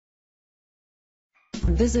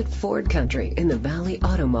Visit Ford Country in the Valley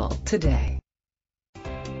Auto Mall today.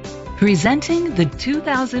 Presenting the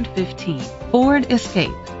 2015 Ford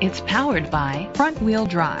Escape. It's powered by front-wheel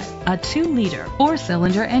drive, a 2-liter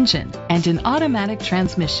 4-cylinder engine, and an automatic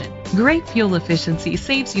transmission. Great fuel efficiency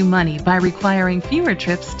saves you money by requiring fewer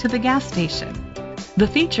trips to the gas station. The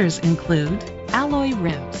features include alloy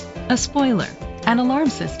rims, a spoiler, an alarm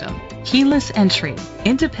system, keyless entry,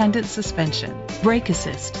 independent suspension, brake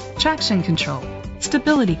assist, traction control,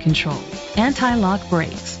 stability control, anti-lock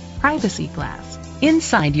brakes, privacy glass.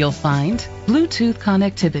 Inside you'll find Bluetooth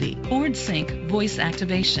connectivity, Ford Sync voice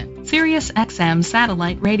activation, Sirius XM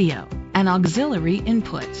satellite radio, an auxiliary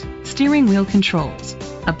input, steering wheel controls,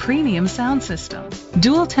 a premium sound system,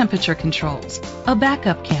 dual temperature controls, a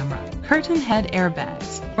backup camera, curtain head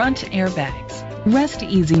airbags, front airbags. Rest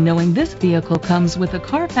easy knowing this vehicle comes with a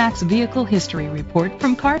Carfax Vehicle History Report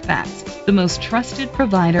from Carfax, the most trusted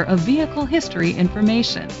provider of vehicle history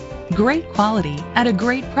information. Great quality at a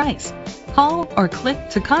great price. Call or click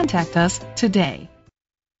to contact us today.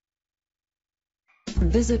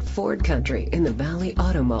 Visit Ford Country in the Valley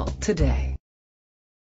Auto Mall today.